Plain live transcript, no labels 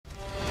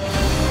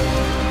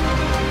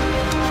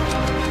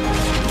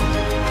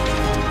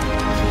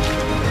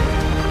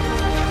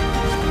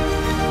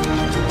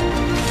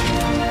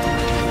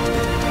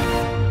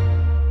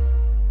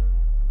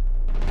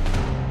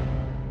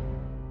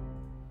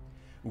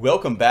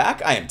Welcome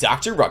back, I am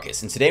Dr.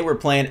 Ruckus, and today we're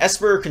playing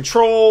Esper,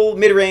 Control,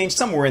 Mid-Range,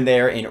 somewhere in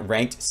there in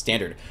Ranked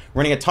Standard.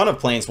 Running a ton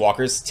of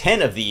Planeswalkers,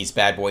 10 of these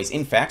bad boys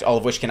in fact, all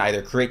of which can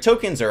either create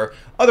tokens or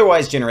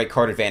otherwise generate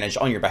card advantage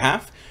on your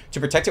behalf. To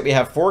protect it, we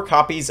have 4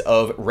 copies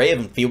of Ray of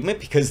Enfeeblement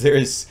because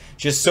there's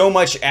just so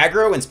much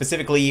aggro, and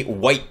specifically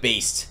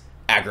white-based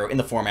aggro in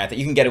the format, that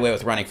you can get away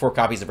with running 4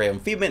 copies of Ray of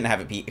Enfeeblement and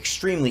have it be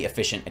extremely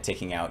efficient at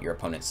taking out your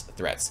opponent's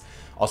threats.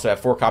 Also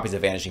have 4 copies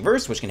of Vanishing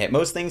Verse, which can hit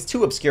most things,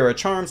 2 Obscura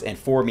Charms, and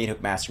 4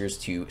 Meathook Massacres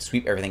to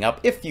sweep everything up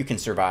if you can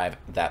survive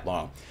that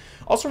long.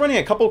 Also running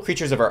a couple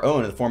creatures of our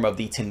own in the form of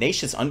the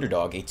Tenacious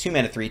Underdog, a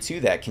 2-mana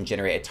 3/2 that can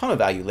generate a ton of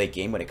value late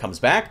game when it comes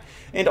back,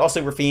 and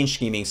also Rafine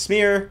Scheming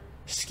Smear.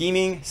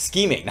 Scheming,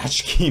 not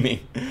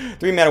scheming.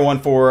 3-mana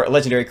 1/4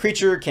 legendary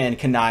creature can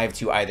connive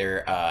to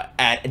either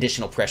add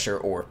additional pressure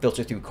or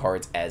filter through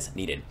cards as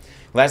needed.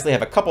 Lastly,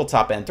 have a couple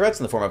top-end threats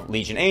in the form of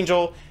Legion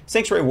Angel,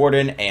 Sanctuary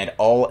Warden, and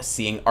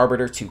All-Seeing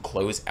Arbiter to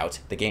close out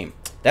the game.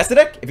 That's the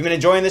deck. If you've been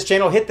enjoying this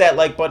channel, hit that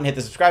like button, hit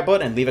the subscribe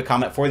button, and leave a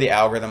comment for the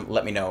algorithm.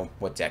 Let me know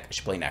what deck I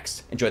should play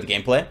next. Enjoy the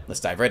gameplay. Let's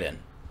dive right in.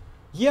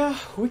 Yeah,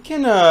 we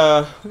can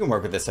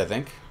work with this, I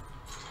think.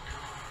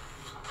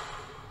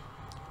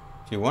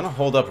 Do you want to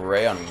hold up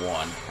Ray on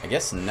 1? I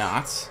guess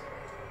not.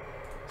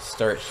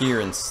 Start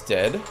here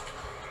instead.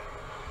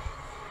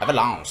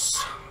 Avalanche.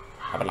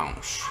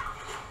 Avalanche.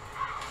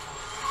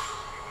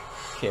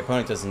 Okay,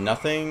 opponent does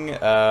nothing. We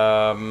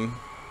can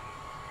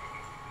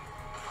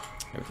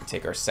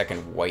take our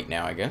second white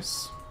now, I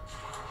guess.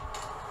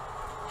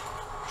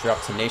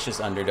 Drop Tenacious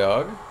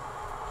Underdog.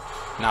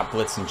 Not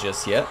blitzing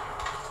just yet. A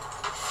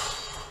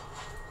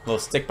little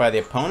stick by the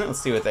opponent.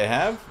 Let's see what they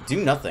have.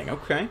 Do nothing.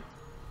 Okay.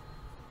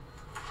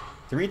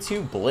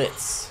 3/2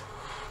 Blitz.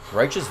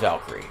 Righteous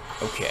Valkyrie.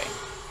 Okay.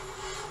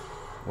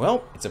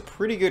 Well, it's a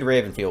pretty good Ray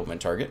of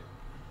Enfeeblement target.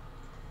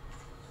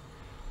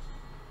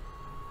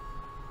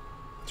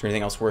 Is there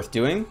anything else worth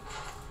doing?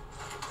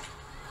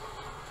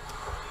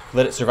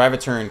 Let it survive a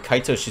turn.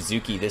 Kaito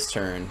Shizuki this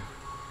turn.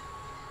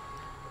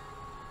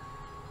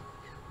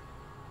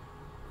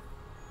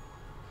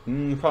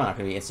 Probably not going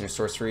to be instant or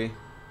sorcery.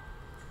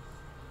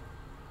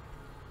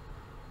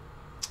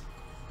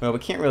 Well, we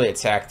can't really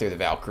attack through the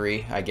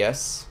Valkyrie, I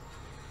guess.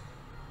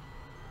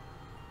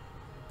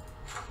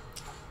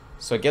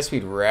 So I guess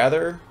we'd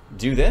rather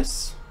do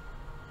this.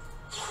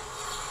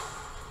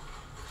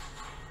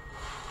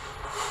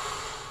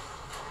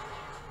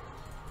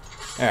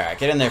 Alright,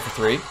 get in there for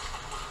 3.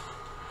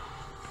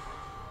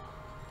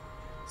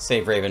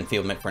 Save Ray of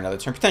Enfeeblement for another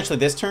turn. Potentially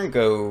this turn,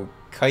 go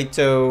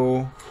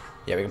Kaito.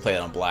 Yeah, we can play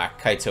that on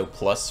black. Kaito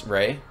plus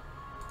Ray.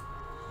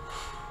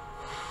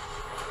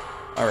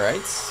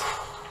 Alright.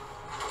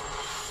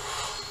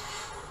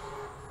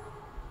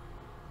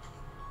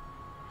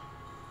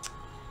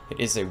 It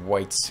is a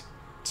white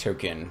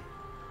token.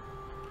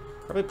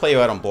 Probably play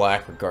you out on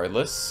black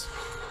regardless.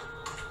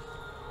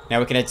 Now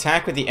we can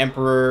attack with the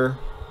Emperor.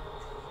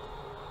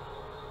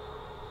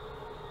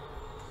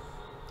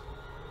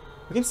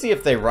 We can see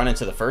if they run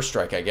into the first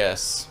strike, I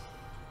guess.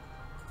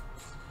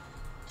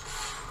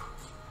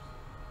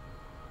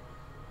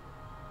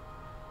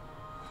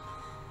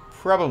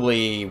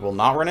 Probably will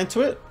not run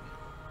into it.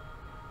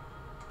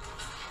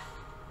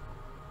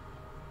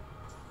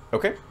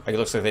 Okay, it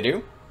looks like they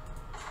do.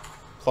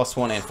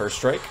 +1 and first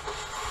strike.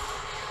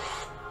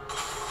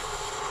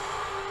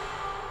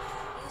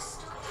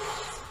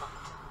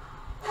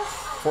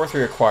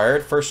 4/3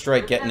 acquired. First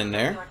strike getting in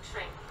there.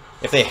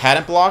 If they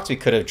hadn't blocked, we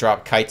could have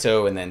dropped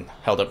Kaito and then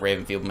held up Ray of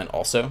Enfeeblement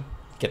also.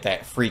 Get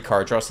that free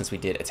card draw since we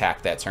did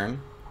attack that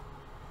turn.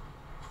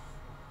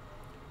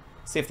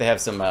 See if they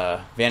have some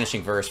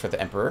Vanishing Verse for the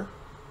Emperor.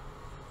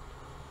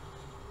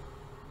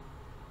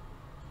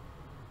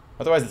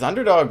 Otherwise, this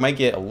Underdog might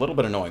get a little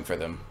bit annoying for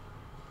them.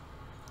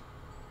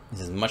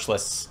 This is much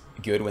less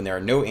good when there are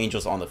no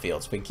angels on the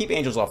field. So if we can keep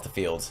angels off the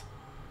field,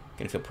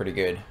 gonna feel pretty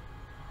good.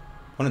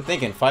 What I'm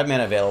thinking, 5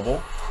 mana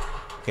available.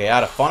 Okay,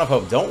 out of Fawn of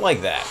Hope, don't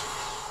like that.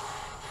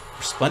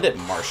 Resplendent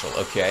Marshal,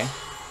 okay.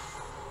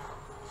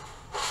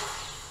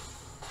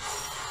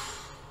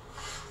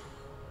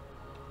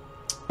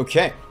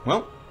 Okay,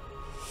 well.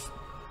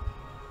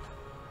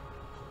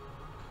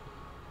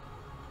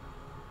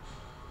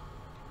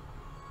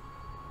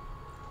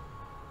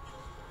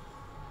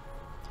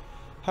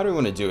 How do we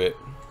want to do it?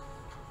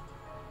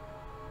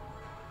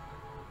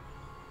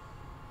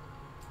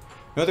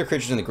 No other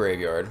creatures in the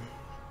graveyard.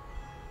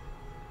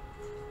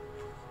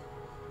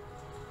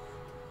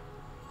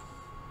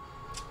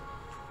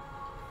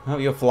 Oh,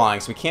 you have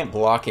flying, so we can't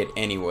block it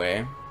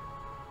anyway.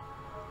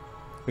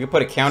 We can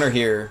put a counter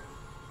here.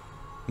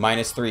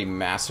 -3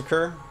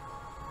 Massacre.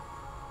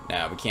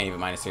 No, we can't even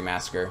 -3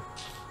 Massacre.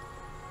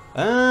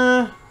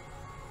 I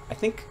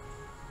think...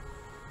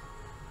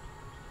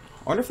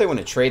 I wonder if they want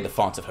to trade the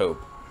Font of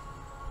Hope.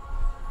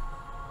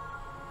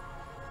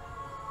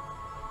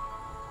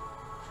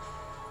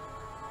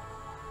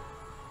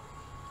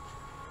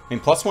 I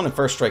mean, +1 and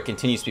first strike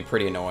continues to be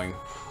pretty annoying.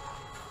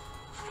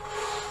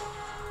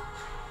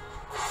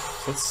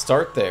 So let's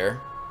start there.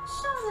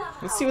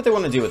 Let's see what they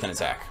want to do with an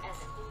attack.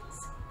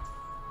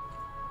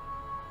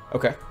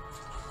 Okay.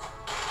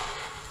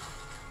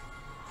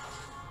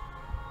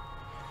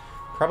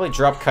 Probably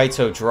drop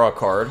Kaito, draw a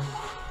card.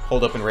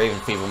 Hold up and Raven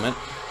Feeblement.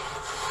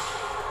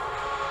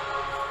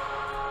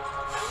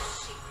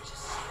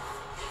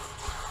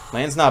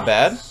 Land's not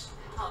bad.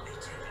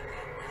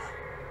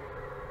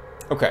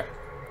 Okay.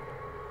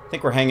 I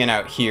think we're hanging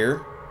out here.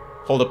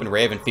 Hold up and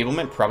Ray of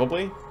Enfeeblement,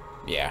 probably.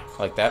 Yeah,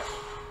 like that.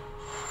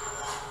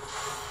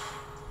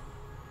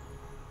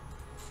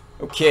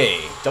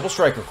 Okay, double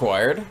strike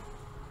required.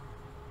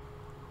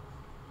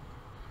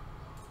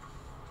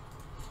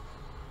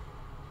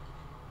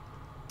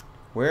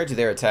 Where do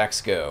their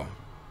attacks go?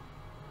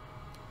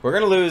 We're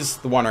going to lose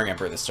the Wandering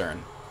Emperor this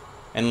turn.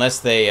 Unless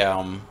they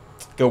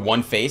go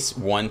one face,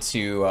 one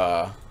to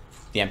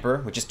the Emperor,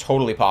 which is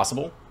totally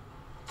possible.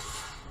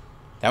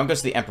 That one goes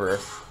to the Emperor.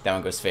 That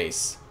one goes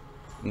face.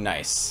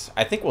 Nice.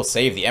 I think we'll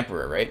save the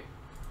Emperor, right?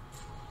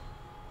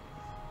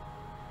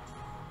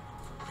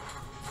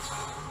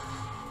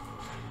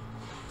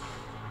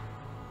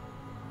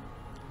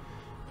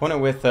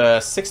 Opponent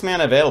with 6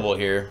 mana available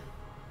here.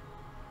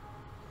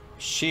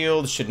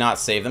 Shield should not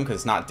save them because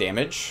it's not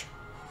damage.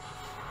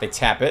 They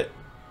tap it.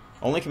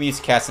 Only can be used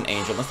to cast an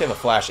Angel. Unless they have a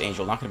Flash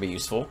Angel, not going to be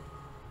useful.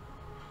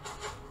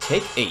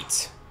 Take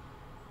 8.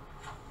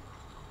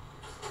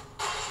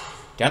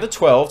 Down to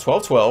 12.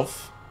 12,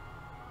 12.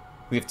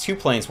 We have 2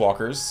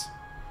 Planeswalkers.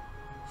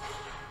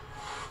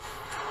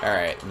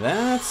 Alright,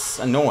 that's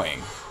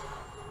annoying.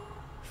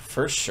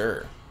 For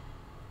sure.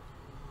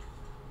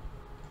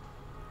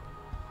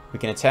 We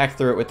can attack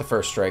through it with the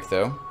first strike,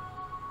 though.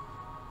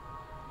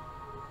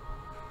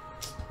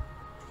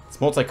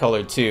 It's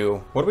multicolored,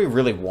 too. What do we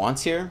really want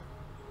here?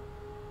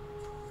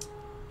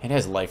 It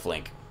has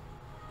lifelink.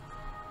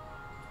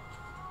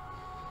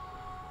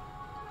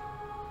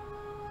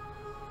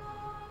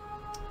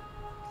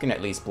 Can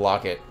at least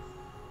block it.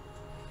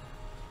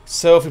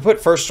 So if we put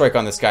first strike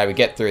on this guy, we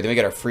get through. Then we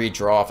get our free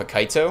draw off a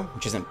Kaito,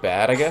 which isn't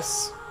bad, I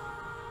guess.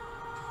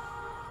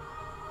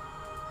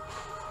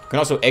 We can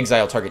also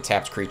exile target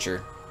tapped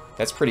creature.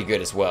 That's pretty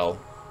good as well.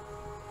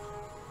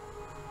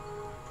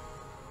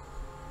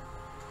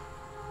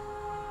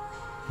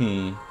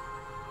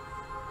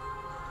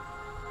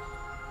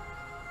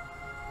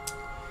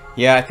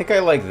 Yeah, I think I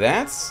like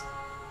that.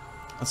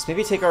 Let's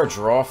maybe take our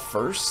draw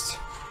first.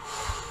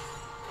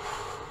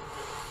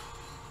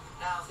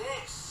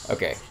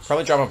 Okay,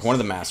 probably drop off one of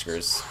the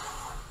Maskers.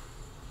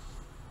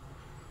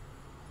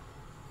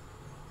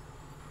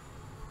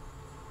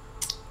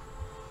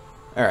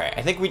 Alright,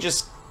 I think we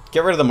just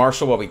get rid of the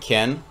Marshal while we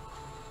can.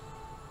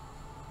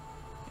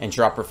 And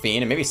drop Rafine,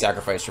 and maybe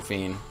sacrifice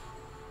Rafine.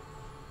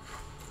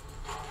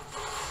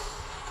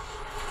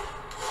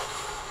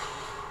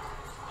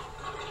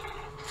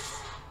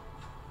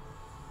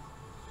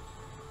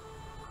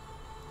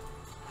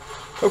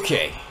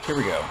 Okay, here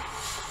we go.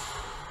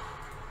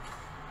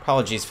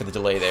 Apologies for the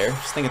delay there.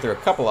 Just thinking through a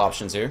couple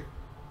options here.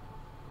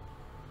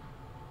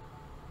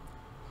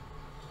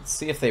 Let's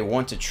see if they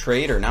want to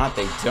trade or not.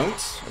 They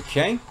don't.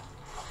 Okay.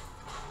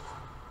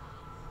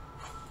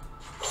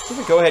 We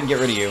can go ahead and get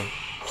rid of you.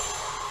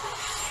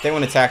 If they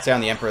want to attack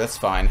down the Emperor, that's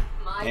fine.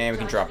 And we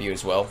can drop you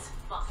as well.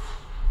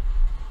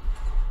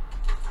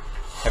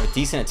 Have a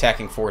decent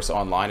attacking force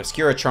online.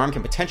 Obscura Charm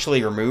can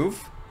potentially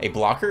remove a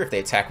blocker if they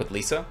attack with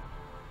Lisa.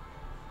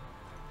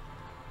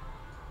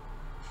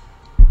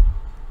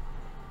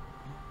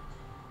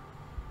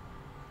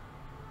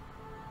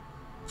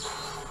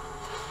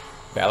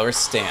 Valorous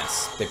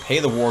Stance. They pay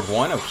the Ward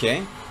 1,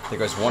 okay. There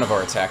goes one of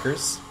our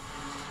attackers.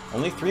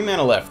 Only 3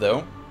 mana left,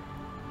 though.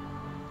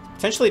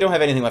 Potentially don't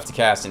have anything left to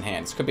cast in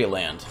hand. This could be a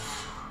land.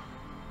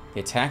 They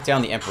attack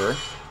down the Emperor.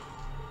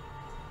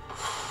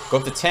 Go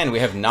up to 10. We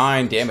have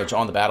 9 damage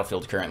on the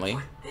battlefield currently.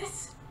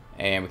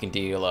 And we can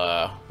deal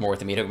more with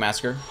the Meathook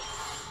Massacre.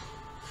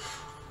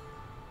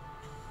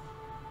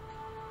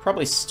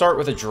 Probably start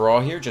with a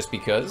draw here, just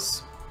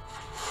because.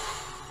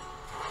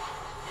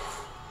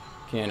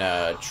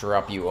 Can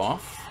drop you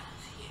off.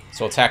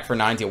 So attack for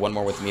 9, deal 1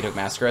 more with the Meathook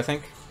Massacre, I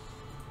think.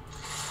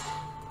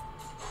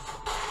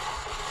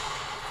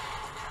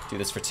 Do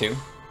this for 2.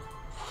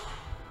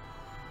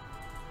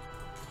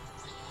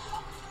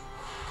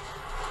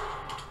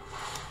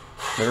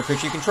 Whenever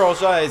creature you control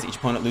dies, each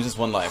opponent loses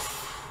 1 life.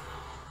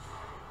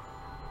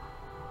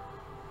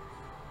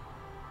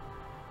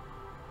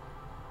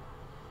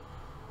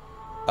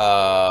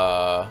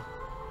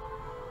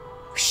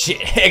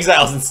 Shit,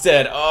 exiles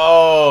instead.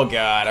 Oh,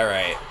 God,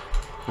 alright.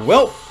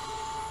 Well,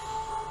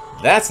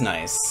 that's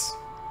nice.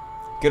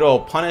 Good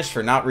old punish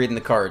for not reading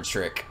the card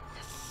trick.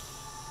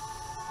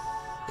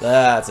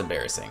 That's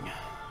embarrassing.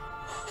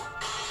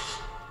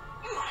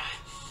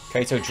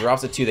 Kaito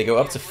drops it 2. They go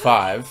up to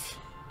 5.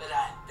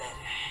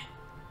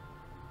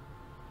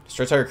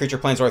 Destroy target creature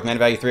planeswalker mana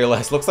value 3 or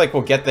less. Looks like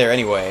we'll get there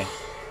anyway.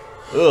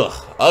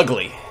 Ugh,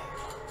 ugly.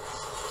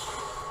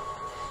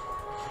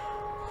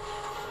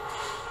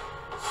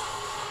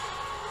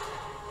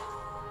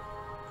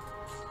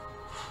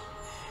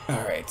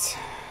 Alright.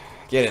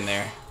 Get in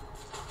there.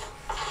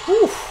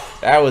 Whew,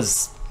 that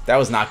was That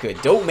was not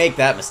good. Don't make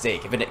that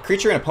mistake. If a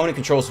creature an opponent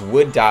controls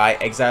would die,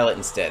 exile it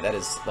instead. That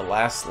is the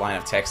last line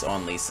of text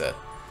on Lisa.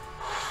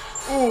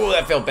 Ooh,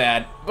 that felt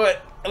bad.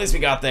 But at least we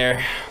got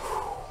there.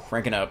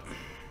 Ranking up.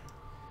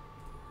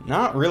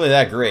 Not really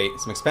that great.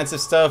 Some expensive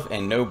stuff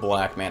and no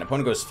black mana.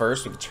 Opponent goes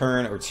first with a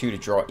turn or two to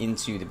draw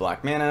into the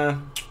black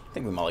mana. I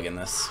think we mulligan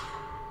this.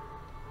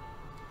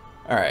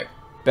 Alright.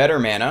 Better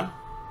mana.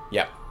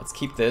 Yep. Let's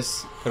keep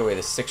this. Put away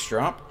the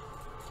 6-drop.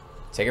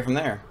 Take it from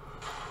there.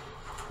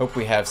 Hope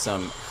we have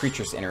some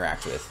creatures to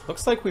interact with.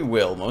 Looks like we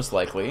will, most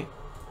likely.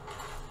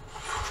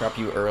 Drop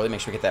you early. Make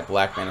sure we get that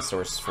black mana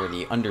source for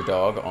the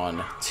underdog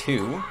on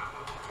 2.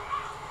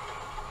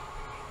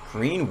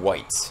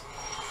 Green-white.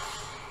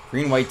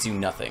 Green-white do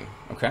nothing.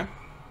 Okay.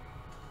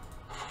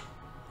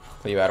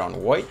 Play you out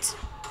on white.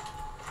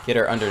 Get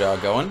our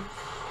underdog going.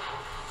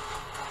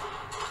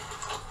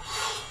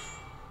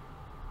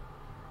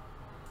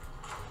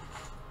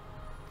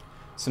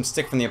 Some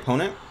stick from the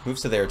opponent.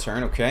 Moves to their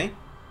turn. Okay.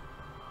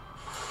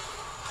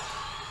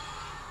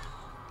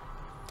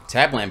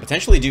 Tap land.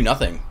 Potentially do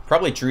nothing.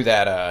 Probably drew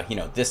that, you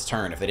know, this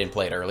turn if they didn't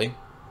play it early.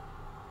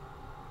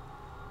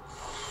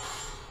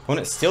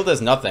 Opponent still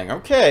does nothing.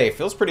 Okay.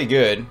 Feels pretty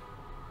good.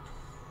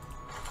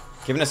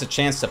 Giving us a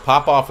chance to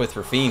pop off with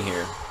Rafine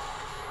here.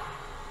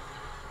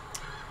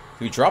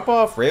 Do we drop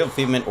off Ray of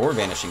Enfeeblement or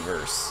Vanishing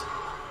Verse?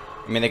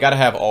 I mean, they gotta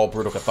have all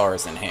Brutal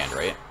Catharas in hand,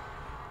 right?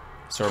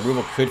 So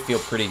removal could feel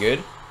pretty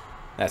good.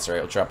 That's right,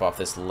 we'll drop off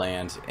this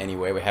land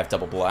anyway. We have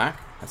double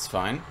black. That's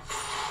fine.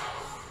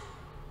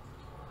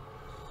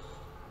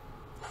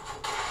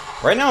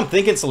 Right now I'm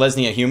thinking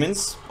Selesnya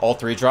Humans, all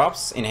 3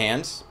 drops in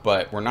hand,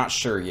 but we're not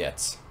sure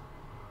yet.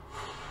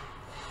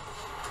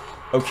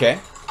 Okay.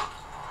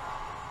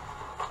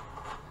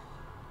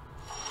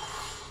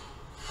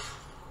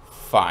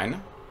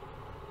 Fine.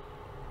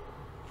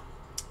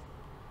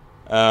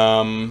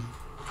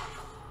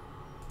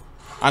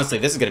 Honestly,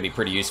 this is going to be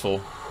pretty useful.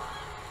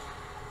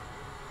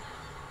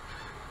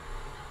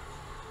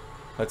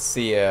 Let's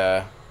see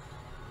what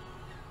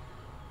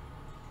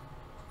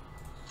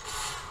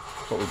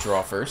we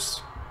draw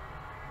first.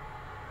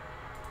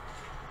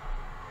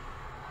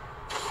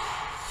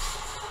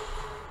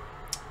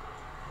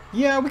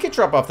 Yeah, we could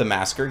drop off the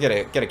Masker,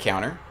 get a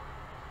counter.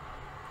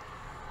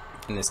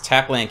 And this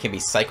tap land can be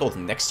cycled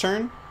next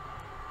turn,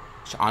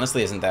 which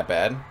honestly isn't that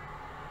bad.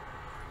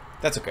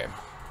 That's okay.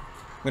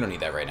 We don't need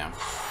that right now.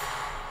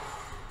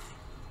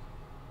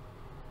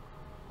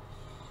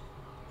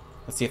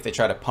 Let's see if they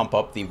try to pump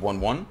up the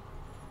 1/1.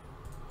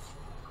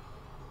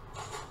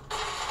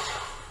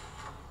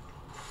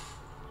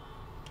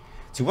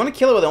 Do we want to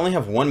kill it when they only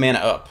have 1 mana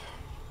up?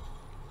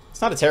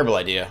 It's not a terrible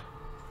idea.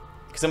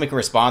 Because then we can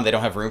respond. They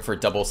don't have room for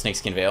double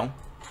Snakeskin Veil.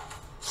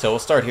 So we'll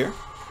start here.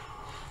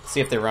 See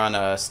if they run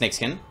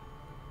Snakeskin.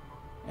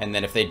 And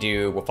then if they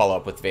do, we'll follow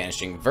up with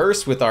Vanishing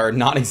Verse with our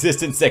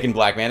non-existent second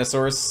black mana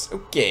source.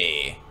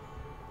 Okay.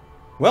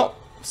 Well,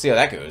 we'll see how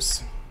that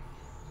goes.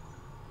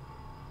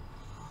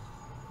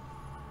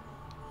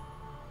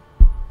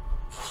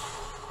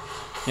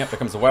 Yep, there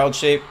comes the Wild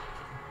Shape.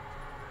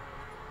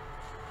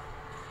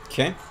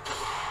 Okay.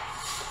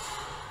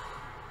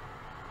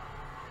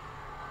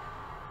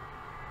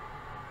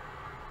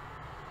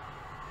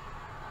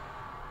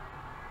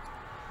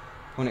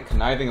 Opponent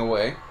conniving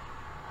away.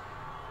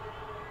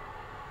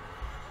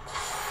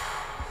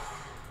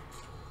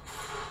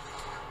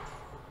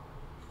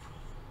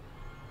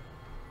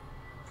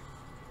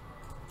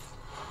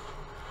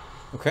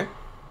 Okay.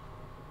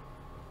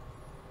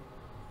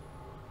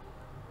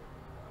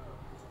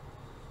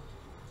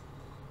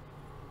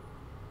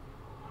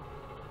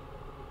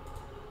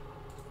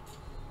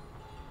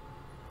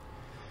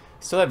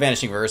 Still have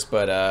Vanishing Verse,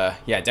 but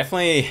yeah,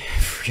 definitely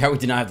forgot we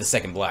did not have the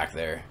second black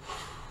there.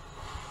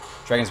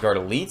 Dragon's Guard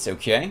Elites,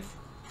 okay.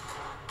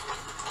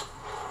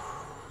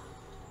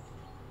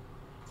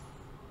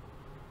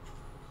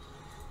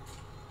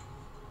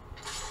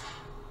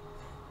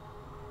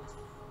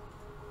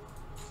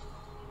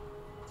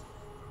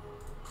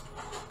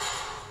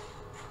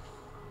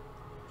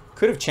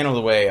 Could have channeled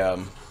away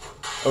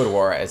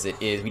Otawara as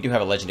it is. We do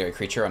have a legendary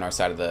creature on our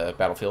side of the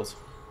battlefield.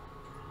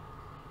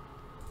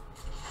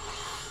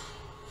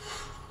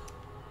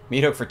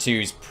 Meat Hook for 2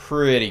 is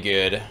pretty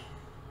good.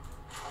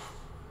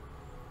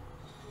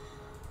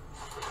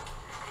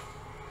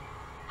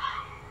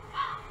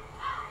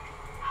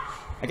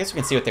 I guess we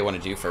can see what they want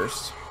to do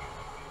first.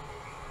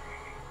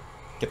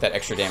 Get that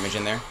extra damage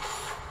in there.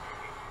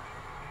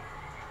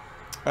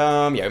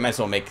 Yeah, we might as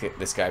well make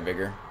this guy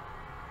bigger.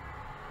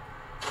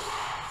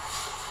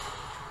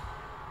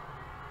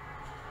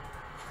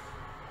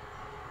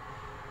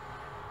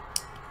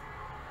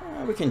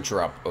 We can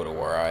drop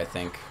Otawara, I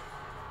think.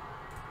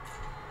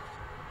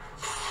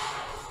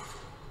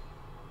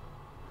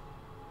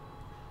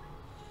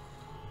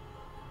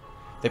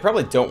 They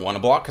probably don't want to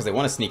block because they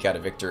want to sneak out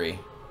of victory.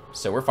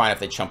 So we're fine if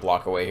they chump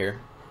block away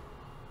here.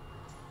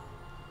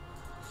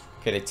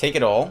 Okay, they take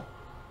it all.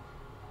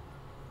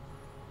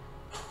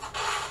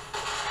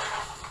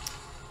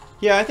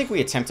 Yeah, I think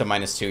we attempt a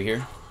 -2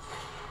 here.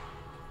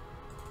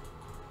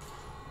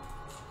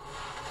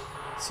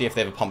 See if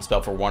they have a pump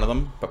spell for one of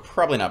them, but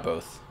probably not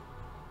both.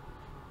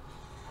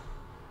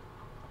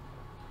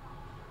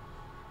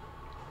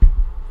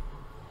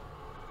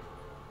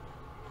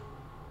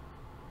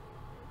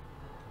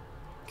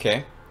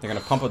 Okay, they're going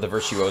to pump up the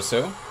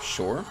Virtuoso.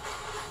 Sure.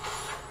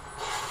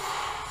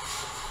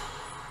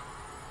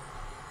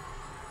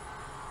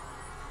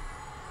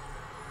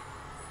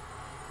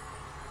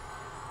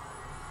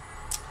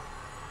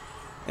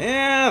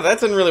 Yeah, that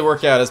didn't really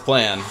work out as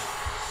planned.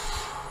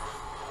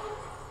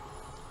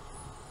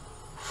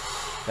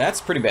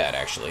 That's pretty bad,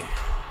 actually.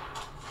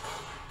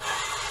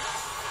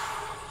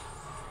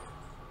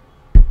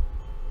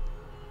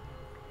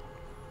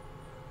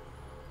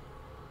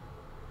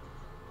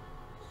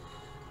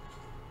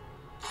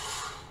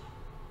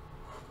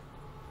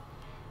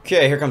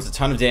 Okay, here comes a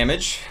ton of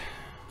damage.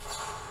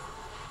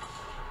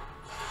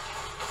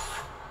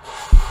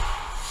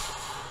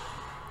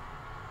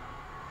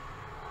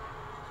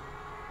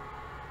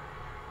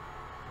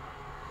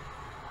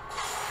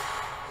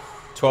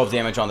 $12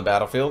 damage on the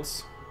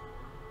battlefields.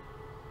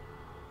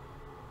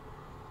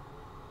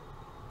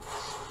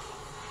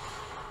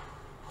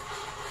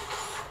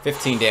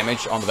 $15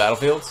 damage on the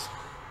battlefields.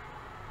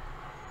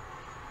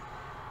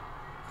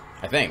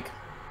 I think.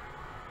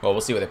 Well,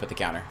 we'll see where they put the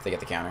counter, if they get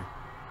the counter.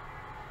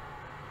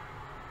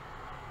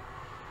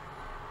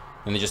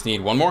 And they just need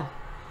one more.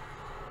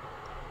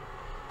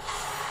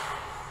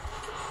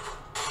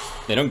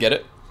 They don't get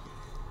it.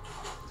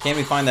 Can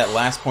we find that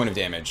last point of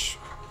damage?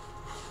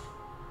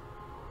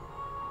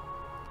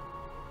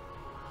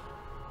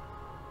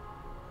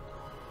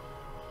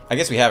 I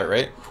guess we have it,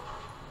 right?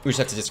 We just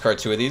have to discard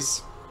 2 of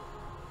these.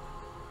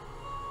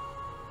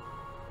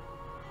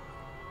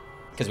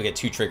 Because we get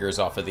 2 triggers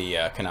off of the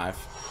connive.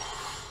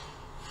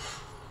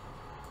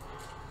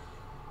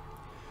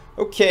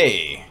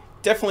 Okay.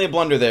 Definitely a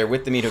blunder there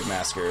with the Meathook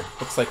Massacre.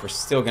 Looks like we're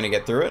still going to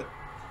get through it.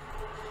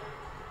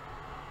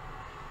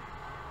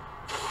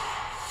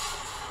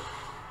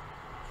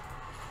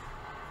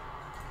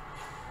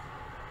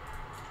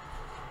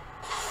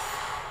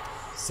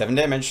 $7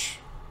 damage.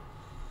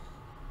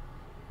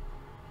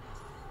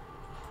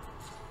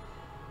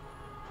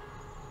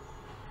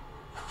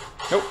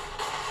 Nope.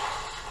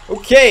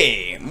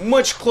 Okay,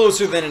 much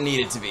closer than it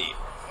needed to be.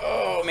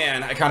 Oh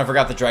man, I kind of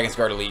forgot the Dragon's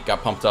Guard Elite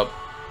got pumped up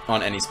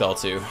on any spell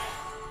too.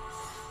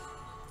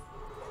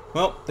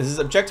 Well, this is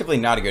objectively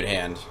not a good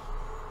hand.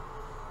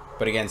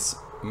 But against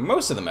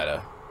most of the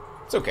meta,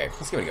 it's okay.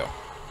 Let's give it a go.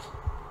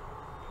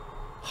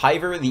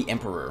 Hiver the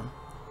Emperor.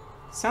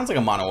 Sounds like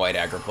a mono-white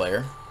aggro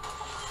player.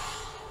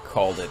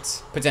 Called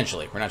it.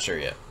 Potentially. We're not sure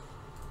yet.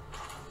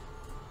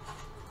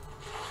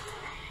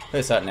 Play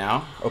this out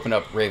now. Open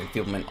up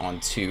Ravenfieldman on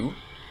 2.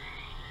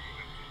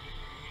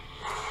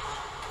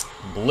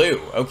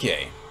 Blue.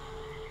 Okay.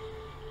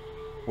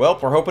 Well,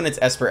 we're hoping it's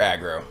Esper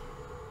aggro.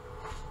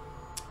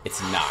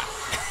 It's not.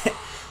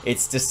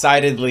 It's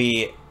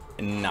decidedly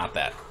not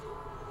that.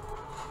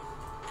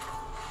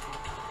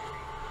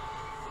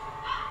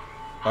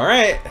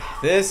 Alright,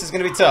 this is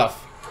going to be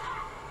tough.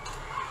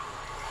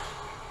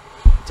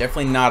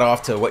 Definitely not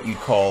off to what you'd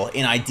call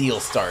an ideal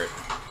start.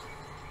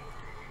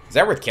 Is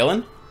that worth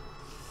killing?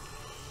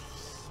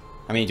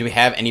 I mean, do we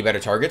have any better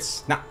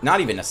targets? Not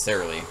even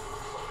necessarily.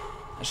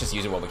 Let's just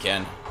use it while we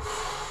can.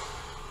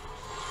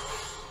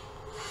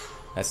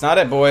 That's not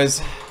it,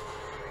 boys.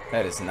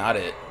 That is not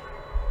it.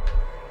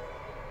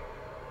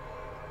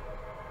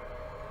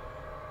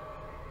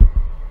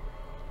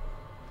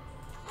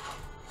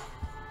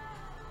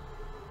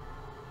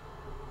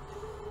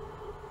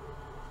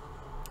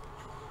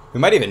 We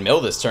might even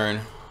mill this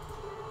turn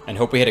and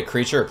hope we hit a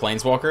creature or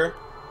planeswalker.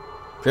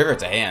 Graveyard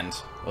to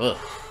hand. Ugh.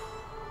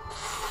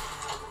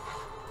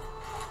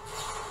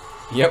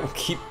 Yep, we'll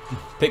keep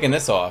picking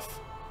this off.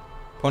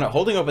 Opponent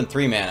holding open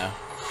 3 mana.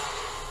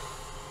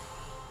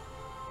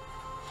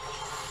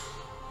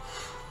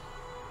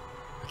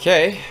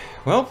 Okay,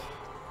 well.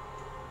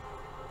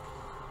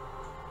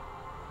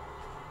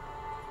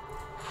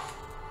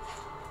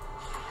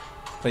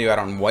 Play you out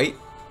on white.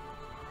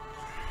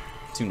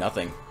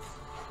 2-0.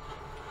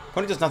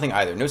 Opponent does nothing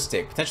either. No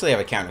stick. Potentially have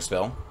a counter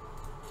spell.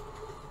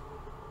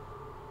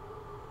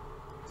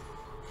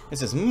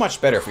 This is much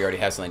better if we already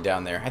have something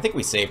down there. I think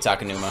we save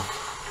Takenuma.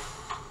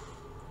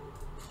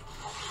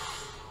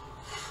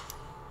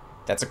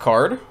 That's a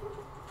card.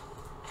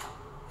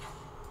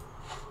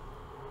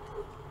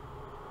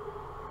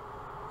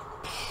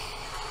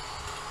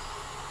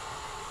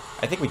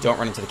 I think we don't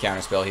run into the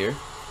counter spell here.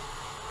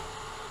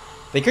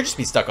 They could just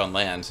be stuck on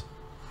land.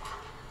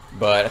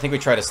 But I think we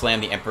try to slam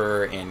the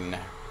Emperor in...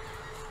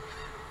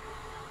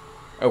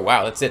 Oh,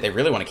 wow, that's it. They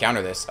really want to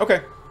counter this.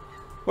 Okay.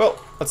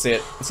 Well, let's see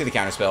it. Let's see the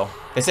counterspell.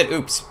 They said,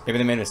 oops. Maybe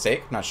they made a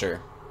mistake? Not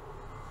sure.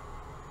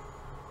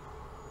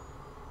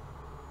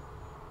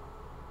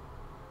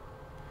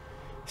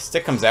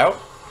 Stick comes out.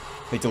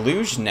 They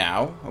deluge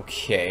now.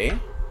 Okay.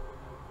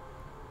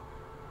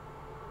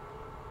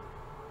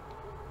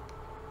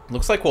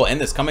 Looks like we'll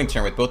end this coming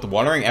turn with both the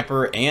Wandering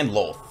Emperor and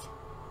Lolth.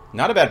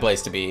 Not a bad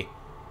place to be.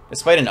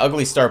 Despite an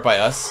ugly start by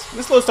us, and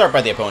a slow start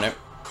by the opponent.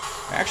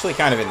 We're actually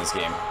kind of in this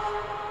game.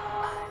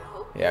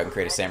 Yeah, I can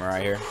create a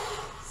samurai here.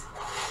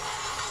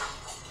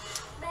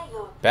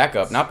 Back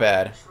up, not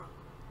bad.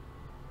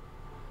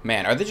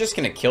 Man, are they just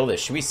gonna kill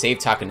this? Should we save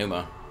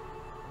Takenuma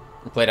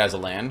and play it as a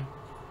land?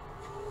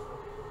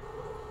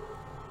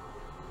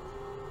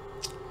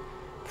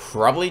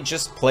 Probably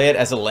just play it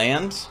as a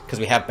land, because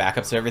we have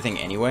backups of everything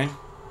anyway.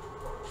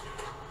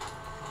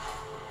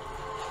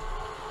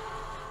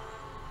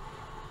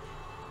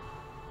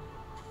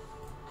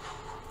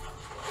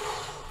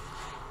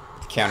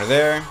 Counter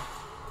there.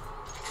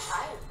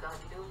 I've got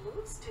new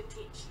moves to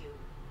teach you.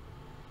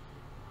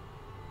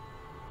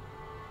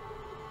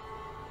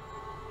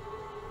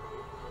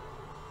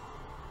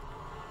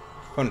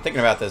 Opponent thinking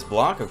about this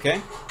block,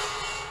 okay.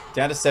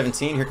 Down to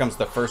 17. Here comes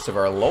the first of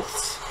our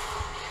Lolths.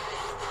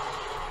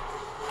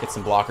 Get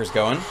some blockers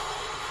going.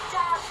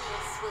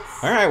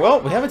 Alright, well,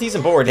 we have a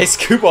decent board. They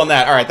scoop on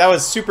that. Alright, that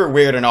was super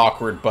weird and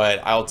awkward,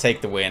 but I'll take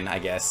the win, I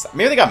guess.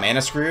 Maybe they got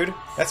mana screwed.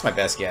 That's my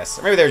best guess.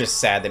 Or maybe they're just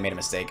sad they made a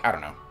mistake. I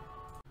don't know.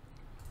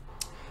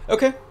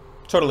 Okay,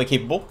 totally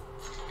keepable.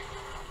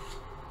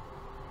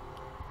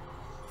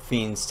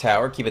 Fiend's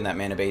Tower, keeping that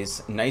mana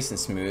base nice and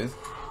smooth.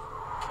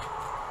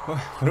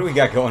 What do we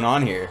got going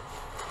on here?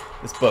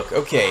 This book.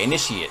 Okay,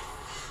 Initiate.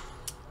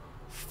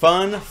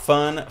 Fun,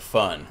 fun,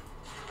 fun.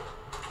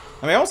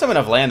 I mean, I also have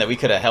enough land that we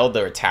could have held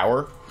their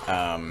tower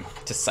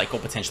to cycle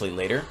potentially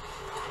later.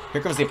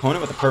 Here comes the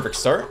opponent with a perfect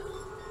start.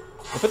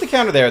 We'll put the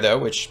counter there, though,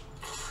 which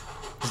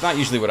is not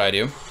usually what I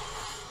do.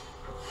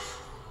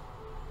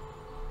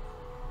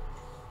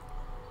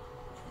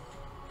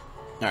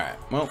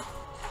 Alright, well,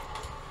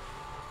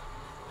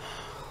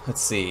 let's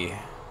see. Do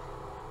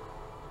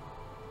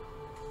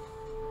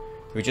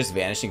we just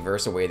Vanishing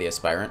Verse away the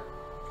Aspirant?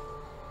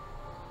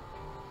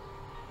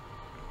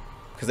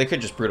 Because they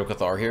could just Brutal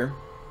Cathar here.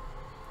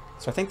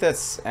 So I think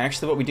that's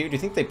actually what we do. Do you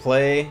think they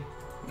play?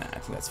 Nah, I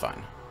think that's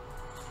fine.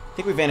 I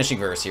think we Vanishing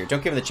Verse here.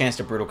 Don't give them the chance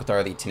to Brutal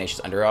Cathar the Tenacious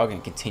Underdog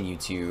and continue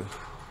to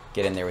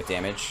get in there with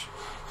damage.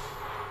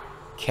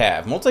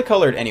 Cav.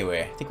 Multicolored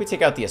anyway. I think we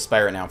take out the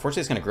Aspirant now.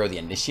 Unfortunately, it's going to grow the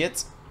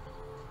Initiate.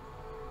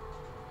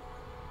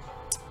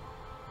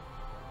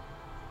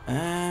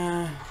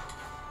 I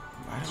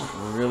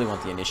don't really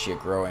want the Initiate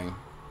growing.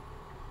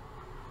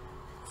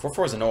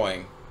 4/4 is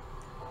annoying.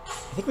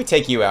 I think we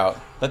take you out.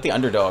 Let the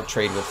Underdog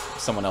trade with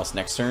someone else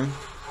next turn.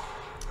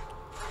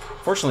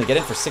 Fortunately, get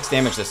in for 6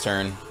 damage this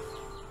turn.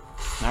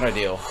 Not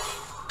ideal.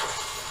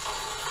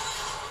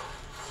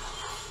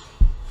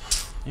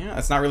 Yeah,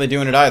 that's not really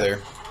doing it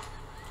either.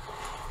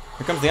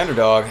 Here comes the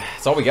Underdog.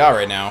 That's all we got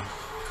right now.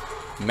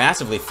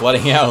 Massively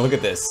flooding out. Look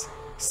at this.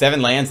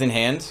 7 lands in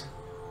hand.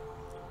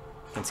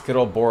 It's good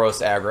old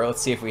Boros aggro.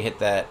 Let's see if we hit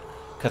that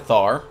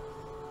Cathar.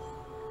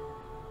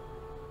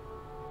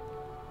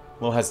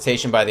 Little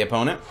hesitation by the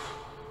opponent.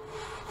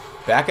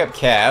 Backup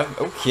Cav.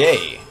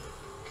 Okay.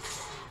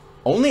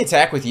 Only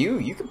attack with you?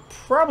 You could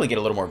probably get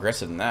a little more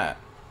aggressive than that.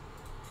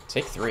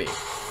 Take 3.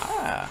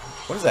 Ah,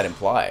 what does that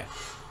imply?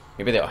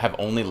 Maybe they'll have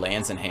only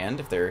lands in hand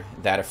if they're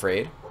that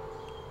afraid.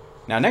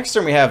 Now, next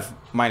turn we have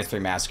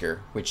 -3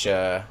 Massacre, which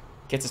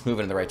gets us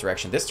moving in the right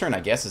direction. This turn, I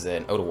guess, is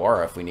an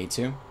Otawara if we need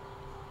to.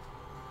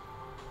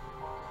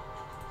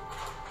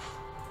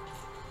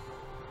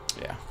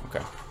 Yeah,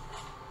 okay.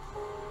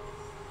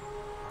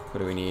 What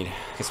do we need?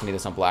 I guess we need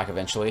this on black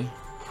eventually.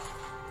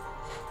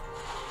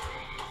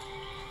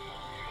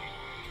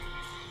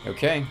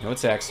 Okay, no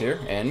attacks here.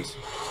 End.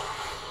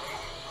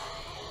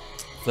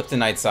 Flip to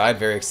night side,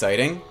 very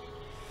exciting.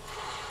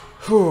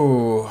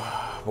 Whew,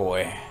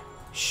 boy.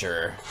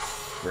 Sure.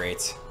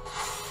 Great.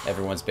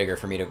 Everyone's bigger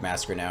for me to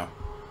massacre now.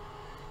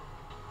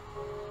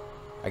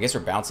 I guess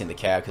we're bouncing the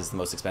Cav because it's the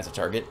most expensive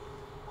target,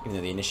 even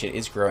though the Initiate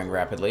is growing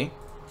rapidly.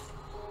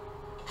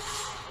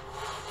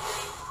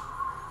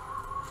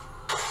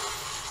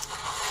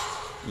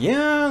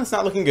 Yeah, it's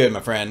not looking good, my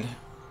friend.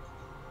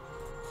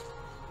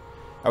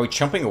 Are we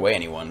chumping away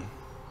anyone?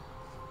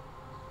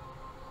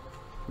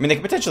 I mean, they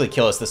could potentially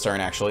kill us this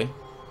turn, actually.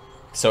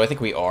 So I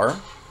think we are.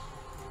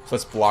 So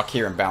let's block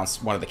here and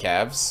bounce one of the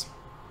Cavs.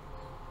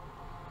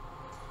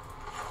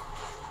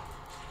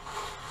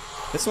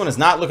 This one is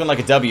not looking like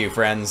a W,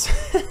 friends.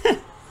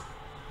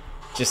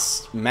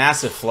 Just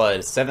massive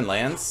flood. 7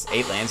 lands.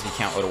 8 lands if you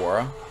count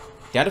Otawara.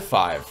 Down to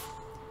 5.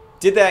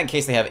 Did that in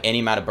case they have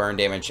any amount of burn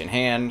damage in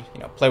hand. You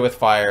know, play with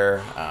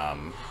fire.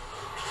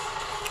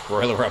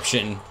 Royal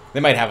Eruption. They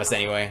might have us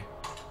anyway.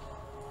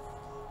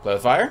 Play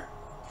with fire?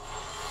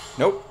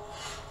 Nope.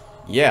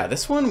 Yeah,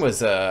 this one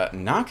was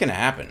not going to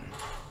happen.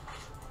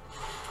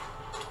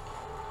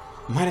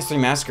 -3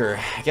 Massacre.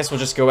 I guess we'll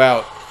just go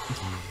out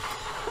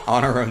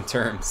on our own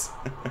terms.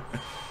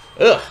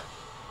 Ugh.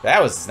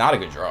 That was not a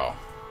good draw.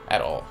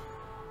 At all.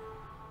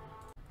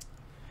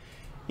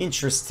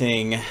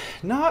 Interesting.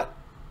 Not,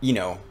 you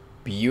know,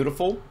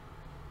 beautiful.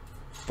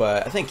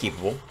 But I think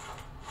keepable.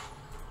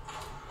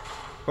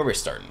 Where are we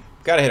starting?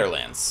 Gotta hit our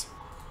lands.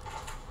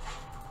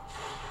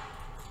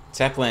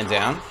 Tap land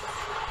down.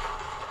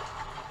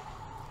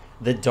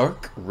 The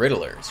Dark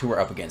Riddlers, who we're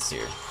up against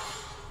here.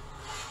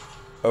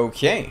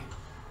 Okay.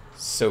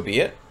 So be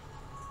it.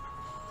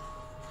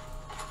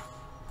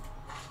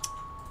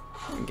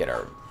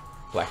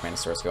 Black mana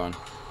starts going.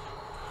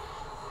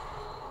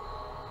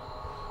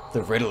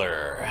 The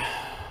Riddler.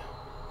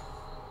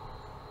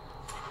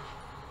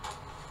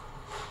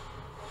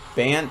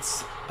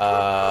 Bant,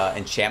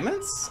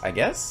 enchantments, I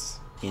guess.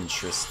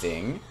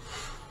 Interesting.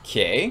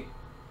 Okay.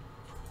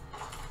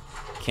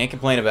 Can't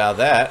complain about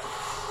that.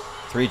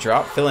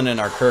 3-drop, filling in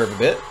our curve a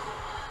bit.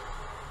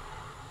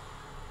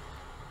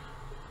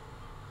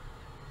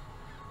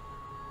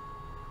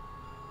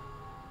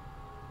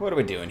 What are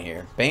we doing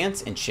here?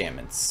 Bant,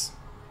 enchantments.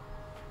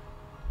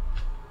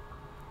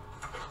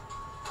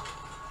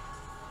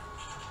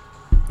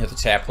 You have to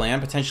tap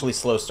land, potentially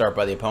slow start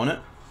by the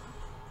opponent.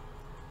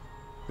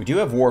 We do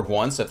have Ward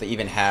 1, so if they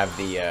even have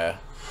the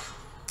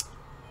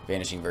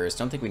Vanishing Verse,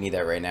 don't think we need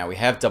that right now. We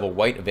have double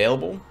white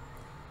available.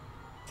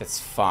 That's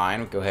fine.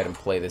 We'll go ahead and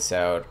play this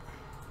out.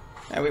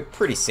 Yeah, we're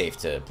pretty safe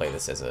to play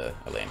this as a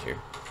land here.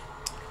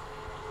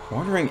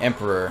 Wandering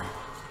Emperor.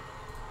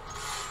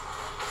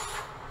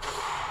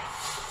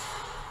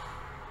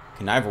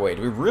 Connive away.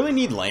 Do we really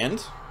need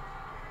land?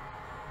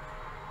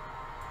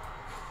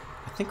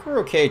 I think we're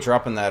okay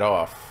dropping that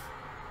off.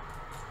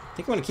 I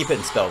think I'm going to keep it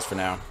in spells for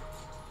now.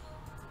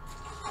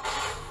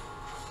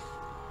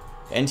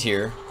 End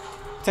here.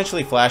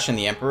 Potentially flash in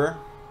the Emperor.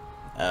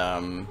 They're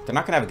not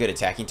going to have a good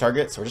attacking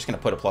target, so we're just going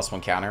to put a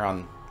 +1 counter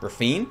on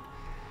Rafine.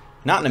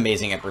 Not an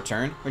amazing Emperor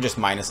turn. We're just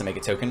minus and make a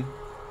token.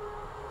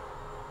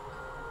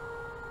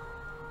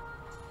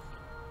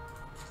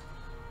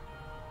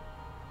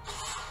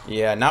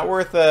 Yeah, not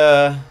worth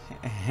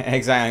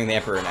exiling the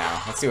Emperor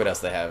now. Let's see what else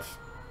they have.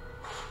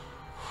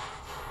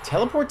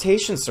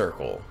 Teleportation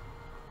Circle.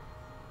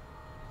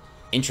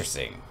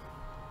 Interesting.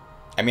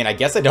 I mean, I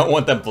guess I don't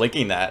want them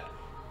blinking that.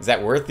 Is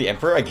that worth the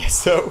Emperor? I guess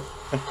so.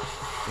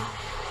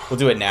 We'll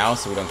do it now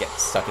so we don't get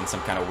stuck in some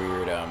kind of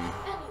weird,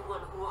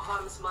 Anyone who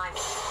harms my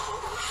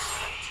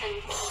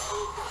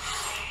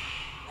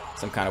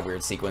some kind of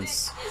weird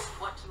sequence. This is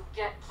what you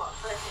get for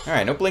hurting.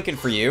 Alright, no blinking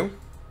for you.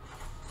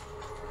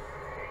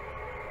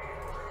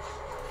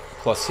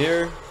 Plus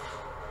here.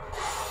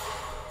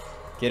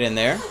 Get in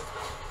there.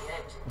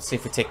 Let's see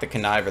if we take the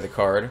Connive or the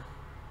card.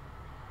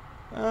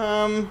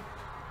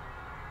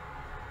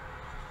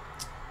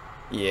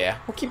 Yeah,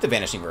 we'll keep the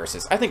Vanishing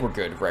Verses. I think we're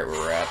good right where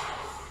we're at.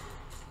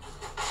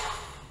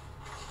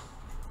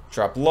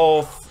 Drop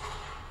Lolth.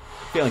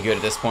 Feeling good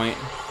at this point.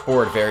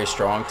 Board very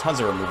strong. Tons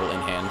of removal in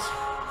hand.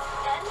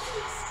 And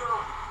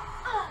strong.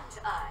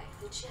 Aren't I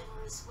the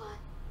generous one?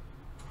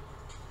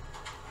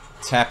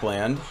 Tap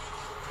land.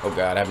 Oh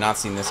god, I have not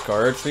seen this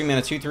card. 3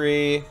 mana,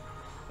 2/3.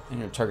 And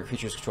your target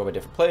creature is controlled by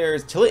different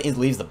players until it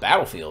leaves the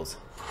battlefield.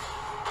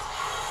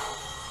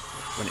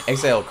 When an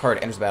exiled card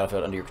enters the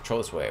battlefield under your control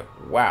this way.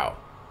 Wow.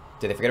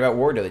 Did they forget about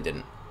Ward? No, they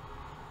didn't.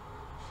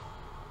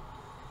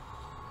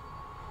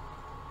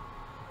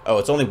 Oh,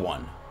 it's only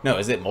one. No,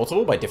 is it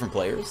multiple by different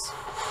players?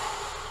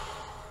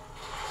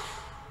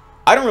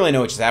 I don't really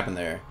know what just happened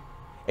there.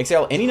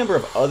 Exile any number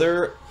of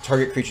other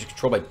target creatures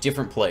controlled by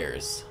different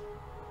players.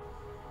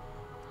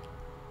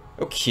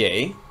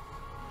 Okay.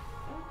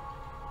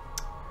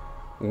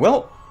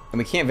 Well, and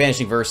we can't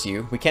Vanishing Verse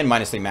you. We can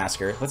 -3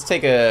 Massacre. Let's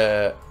take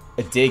a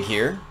dig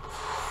here.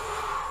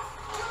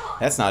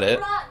 That's not it.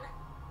 Run,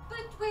 but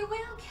we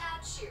will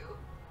catch you.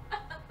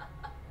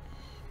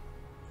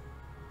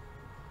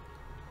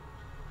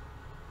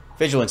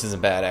 Vigilance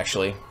isn't bad,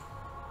 actually.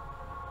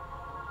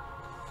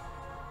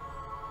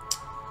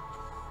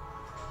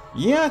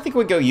 Yeah, I think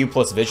we'd go you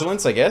plus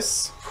Vigilance, I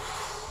guess.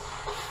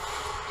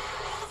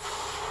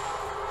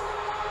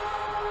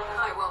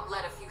 I won't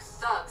let a few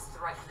thugs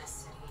threaten this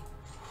city.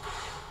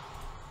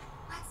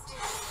 Let's do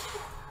this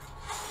together.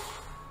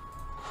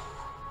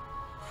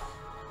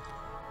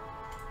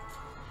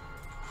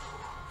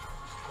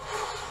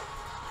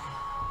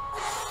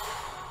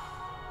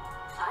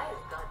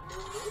 I've got new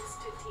moves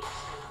to teach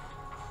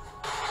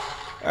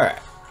you.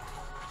 Alright.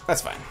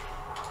 That's fine.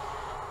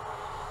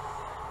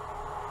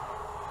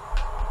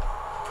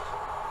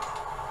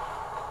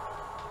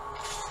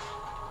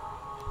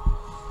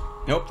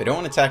 Nope, they don't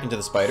want to attack into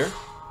the spider.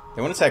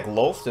 They want to attack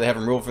Lolth. Do they have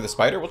removal for the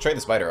spider? We'll trade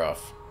the spider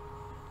off.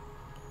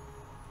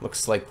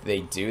 Looks like they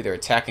do. They're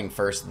attacking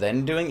first,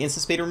 then doing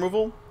instant speed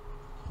removal.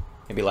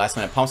 Maybe last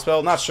minute pump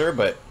spell. Not sure,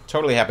 but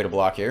totally happy to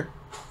block here.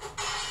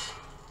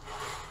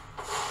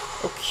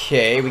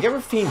 Okay, we get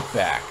Rafine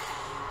back.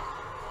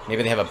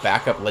 Maybe they have a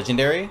backup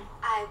legendary.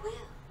 I will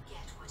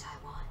get what I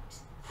want.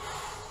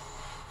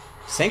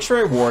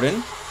 Sanctuary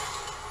Warden.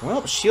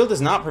 Well, shield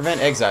does not prevent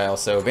exile,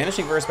 so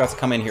Vanishing Verse about to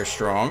come in here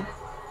strong.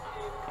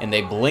 And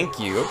they blink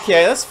you.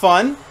 Okay, that's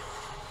fun.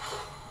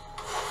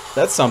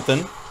 That's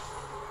something.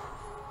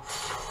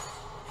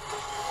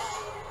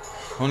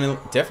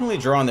 Opponent definitely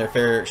drawing their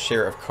fair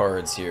share of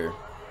cards here.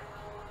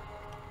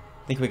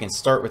 I think we can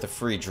start with a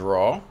free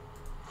draw.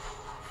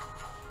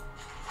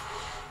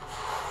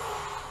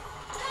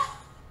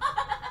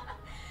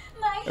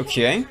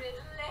 Okay.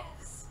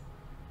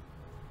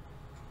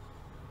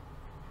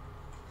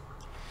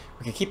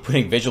 We can keep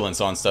putting Vigilance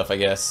on stuff, I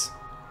guess.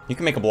 You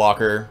can make a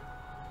blocker.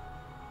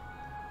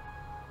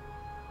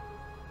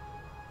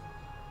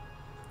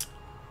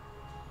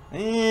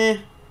 I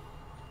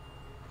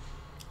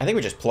think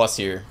we just plus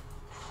here.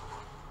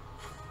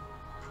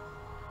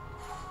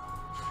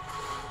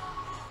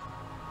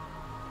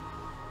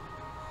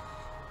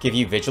 Give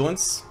you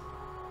vigilance.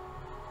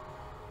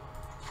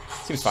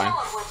 Seems fine.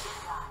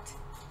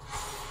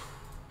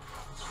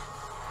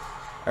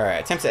 Alright,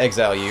 attempt to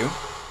exile you.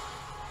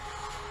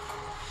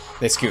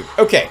 They scoop.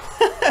 Okay.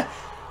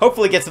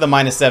 Hopefully get to the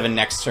 -7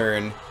 next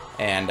turn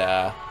and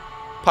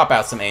pop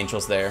out some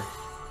angels there.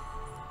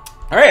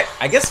 Alright,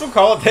 I guess we'll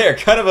call it there.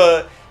 Kind of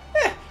a...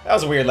 that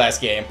was a weird last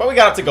game, but we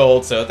got up to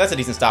gold, so that's a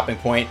decent stopping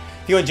point.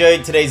 If you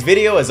enjoyed today's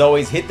video, as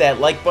always, hit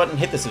that like button,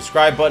 hit the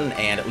subscribe button,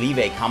 and leave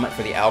a comment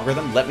for the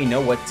algorithm. Let me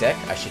know what deck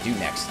I should do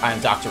next. I am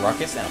Dr.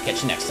 Ruckus, and I'll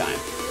catch you next time.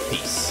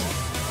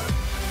 Peace.